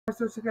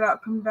So check it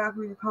out. Come back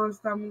with your comments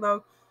down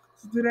below.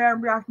 So today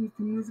I'm reacting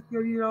to a music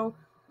video.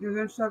 And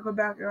eventually I'll go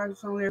back and I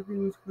just only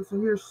everything musical. So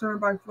here's Shimmer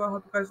by Flo.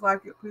 Hope you guys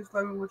like it. Please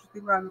let me know what you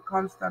think about it in the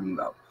comments down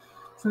below.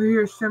 So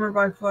here's Shimmer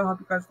by Flo. Hope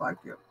you guys like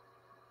it.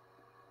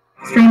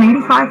 Stream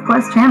 85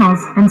 plus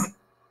channels and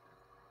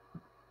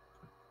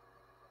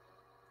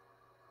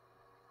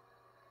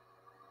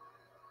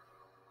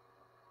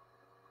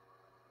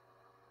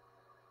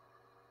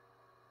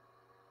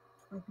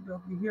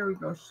Okay, here we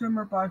go.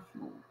 Shimmer by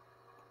Flo.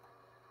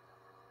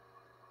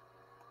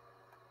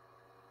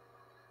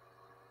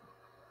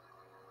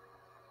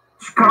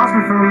 She calls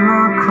me from the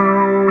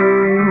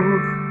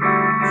cold,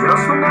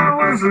 just when I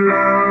was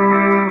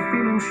low,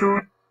 feeling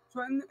short.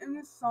 So in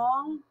this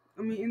song,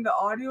 in the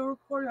audio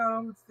recording, I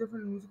don't know if it's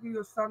different in music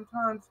videos,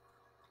 sometimes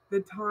the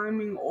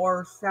timing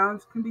or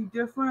sounds can be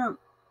different.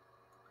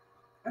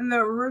 In the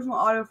original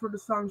audio for the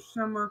song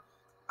Shimmer,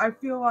 I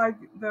feel like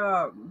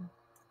the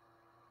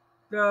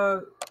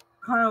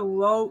kind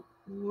of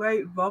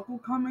late vocal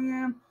coming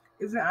in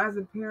isn't as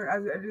apparent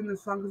as it did in the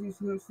song because you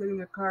see him sitting in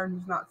the car and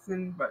he's not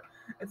singing, but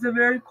it's a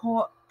very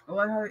cool, I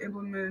like how they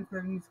implemented it into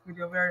the music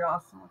video, very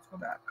awesome. Let's go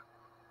back.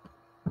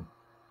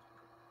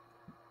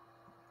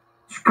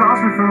 She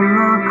calls me from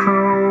the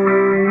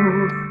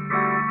cold,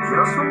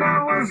 just when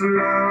I was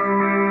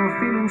low,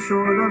 feeling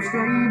short of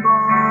stable.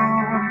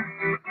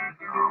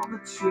 All the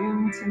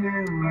chin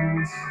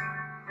tunes,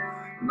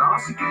 and all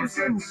she keeps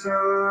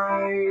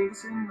inside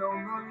is on the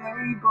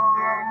label.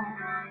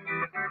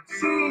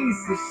 She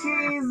says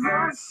she's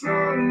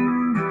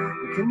ashamed,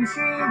 can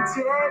she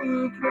take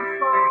it for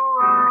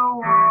a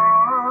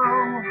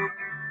while?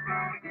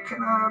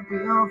 Can I be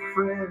your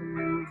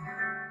friend?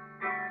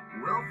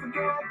 We'll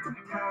forget the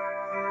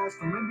past,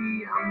 or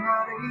maybe I'm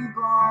not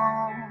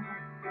able.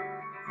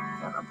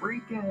 Gotta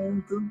break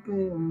at the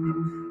bend.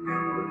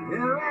 But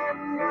here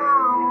and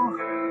now,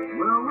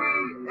 will we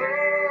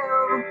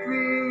ever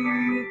be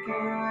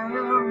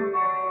again?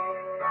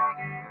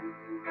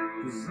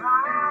 'Cause I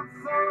have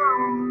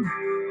found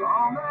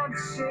all that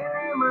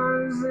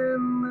shimmers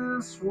in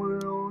this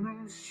world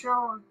is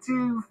sure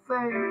to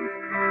fade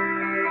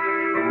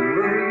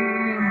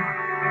away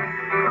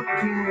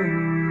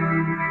again.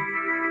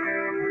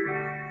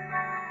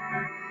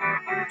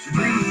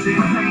 Drinks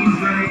champagne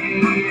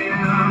rain,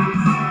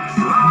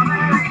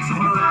 strawberries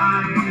for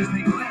eyes,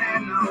 they glitter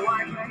in a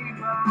white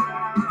paper,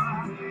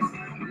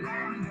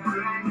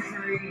 lavender and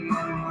cream,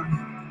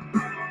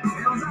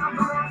 fills up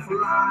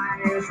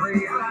butterflies,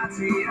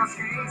 reality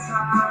escapes her.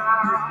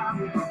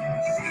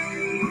 She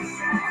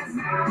says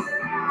that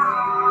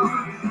love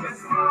is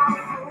for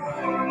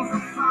fools who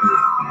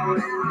fall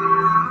in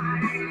line.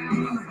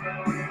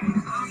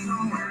 I'm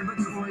somewhere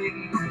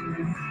between.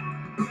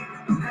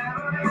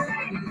 Never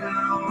let go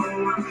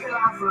until I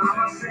find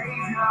a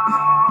savior.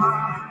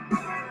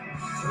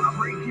 So I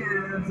break it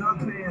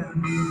up in there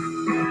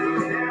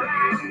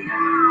and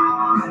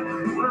now.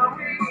 Will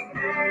we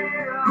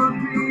ever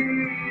be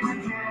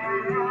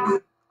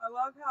again? I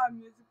love how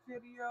music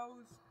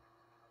videos,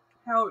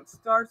 how it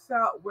starts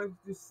out with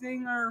the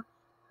singer,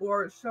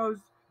 or it shows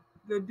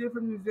the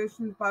different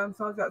musicians by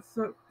themselves.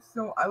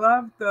 So I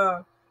love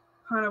the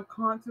kind of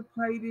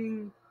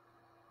contemplating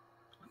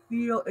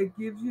feel it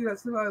gives you.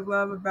 That's what I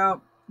love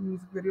about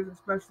music videos,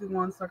 especially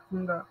ones like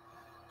from the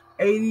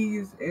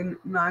 80s and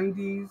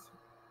 90s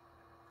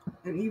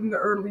and even the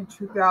early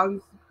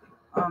 2000s,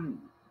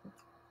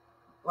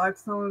 like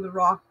some of the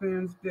rock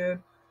bands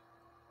did.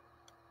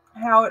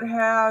 How it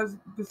has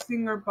the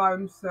singer by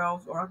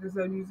themselves, or like I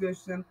said,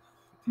 musician.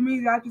 To me,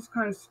 that just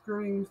kind of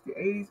screams the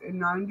 80s and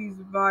 90s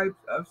vibes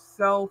of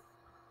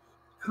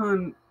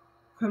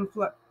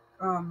conflict.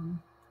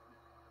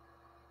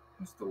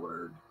 What's the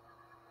word?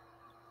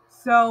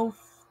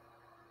 Self,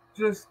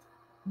 just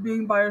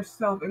being by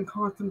yourself and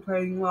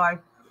contemplating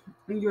life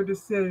and your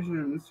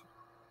decisions.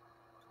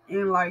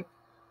 And like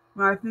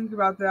when I think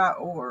about that,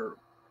 or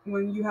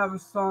when you have a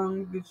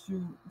song that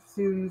you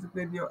see in the music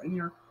video and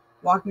you're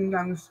walking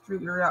down the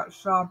street, you're out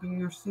shopping,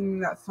 you're singing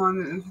that song,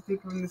 and you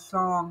think of the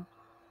song,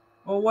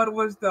 well, what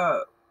was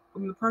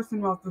when the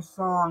person wrote the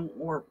song,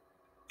 or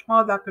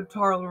that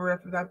guitar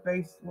riff, or that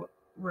bass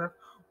riff,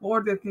 what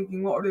were they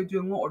thinking, what were they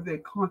doing, what were they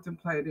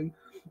contemplating?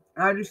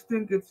 And I just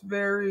think it's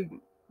very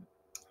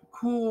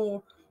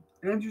cool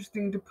and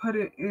interesting to put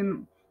it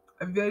in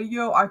a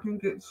video. I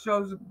think it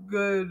shows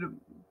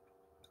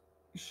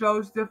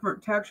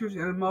different textures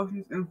and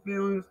emotions and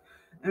feelings,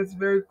 and it's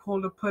very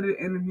cool to put it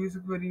in a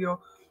music video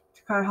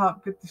to kind of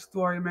help get the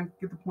story and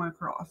get the point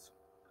across.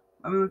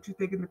 Let me know what you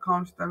think in the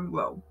comments down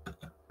below.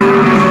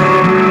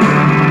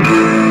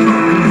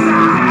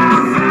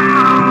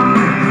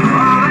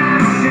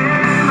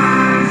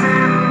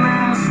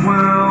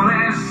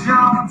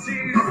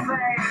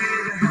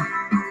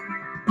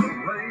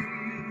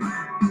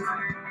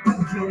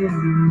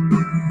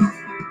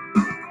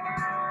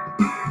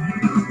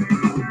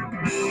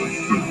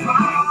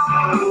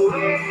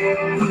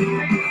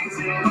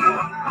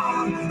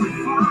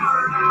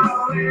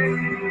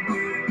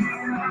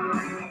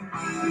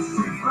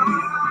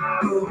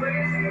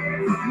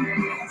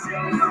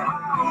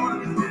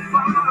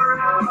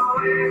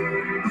 I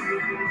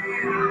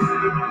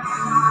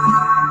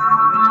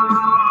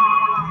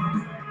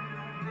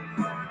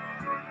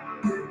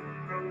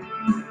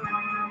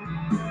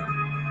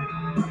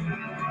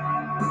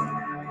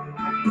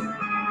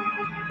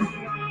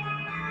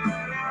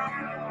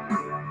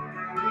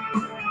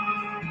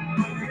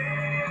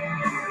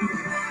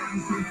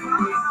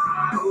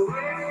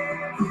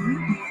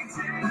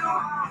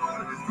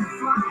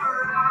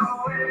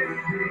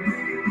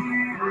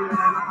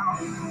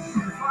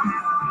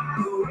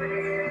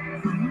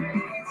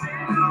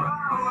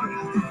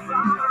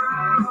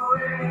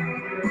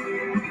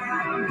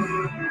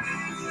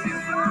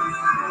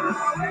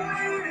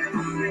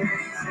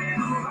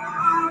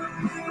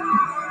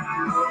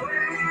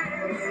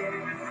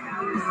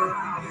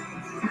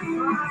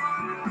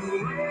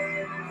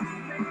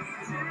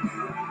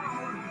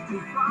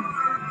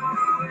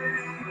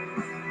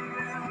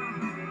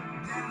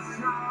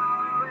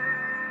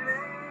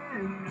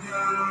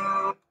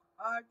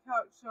like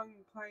how it's showing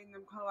playing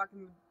them kind of like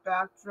in the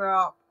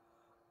backdrop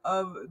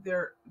of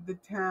the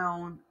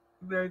town.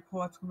 Very cool.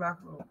 Let's go back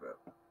a little bit.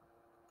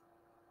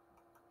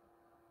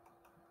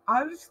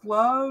 I just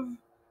love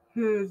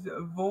his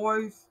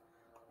voice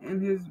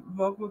and his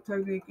vocal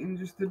technique and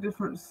just the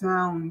different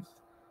sounds.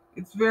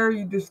 It's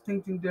very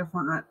distinct and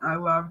different. I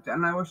loved it,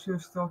 and I wish he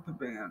was still at the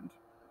band.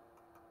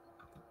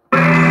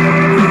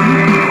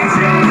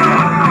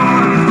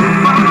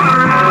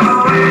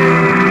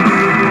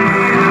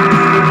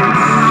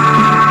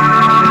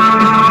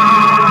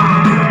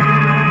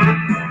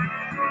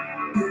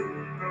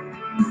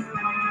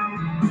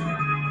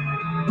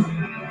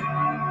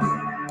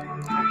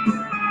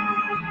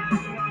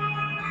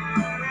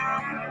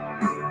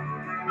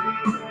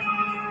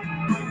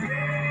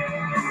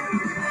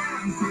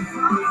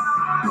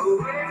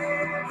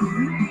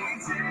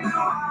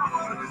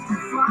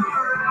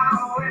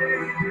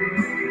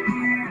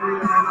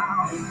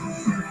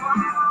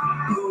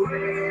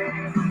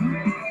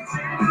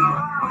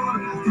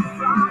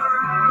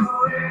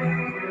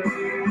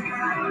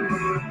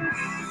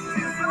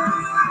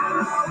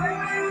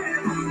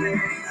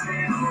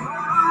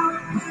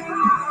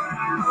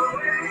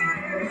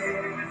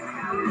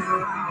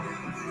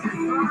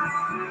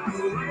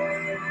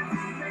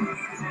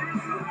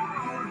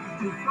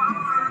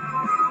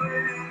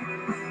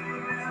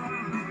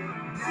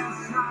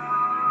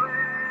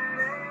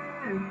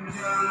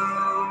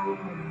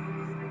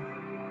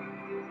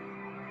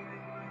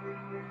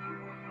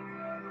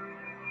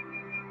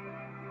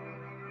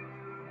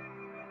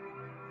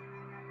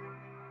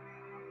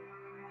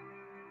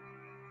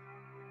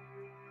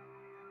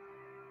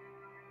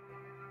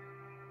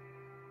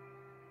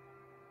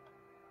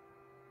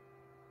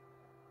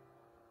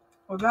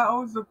 Well, that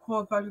was the cool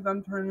effect of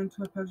them turning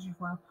into a picture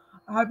frame.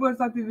 I hope you guys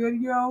liked the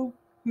video.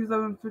 Please let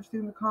me switch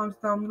in the comments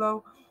down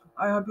below.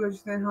 I hope you guys are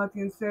staying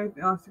healthy and safe,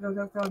 and I'll see you guys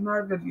next time with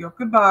another video.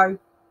 Goodbye.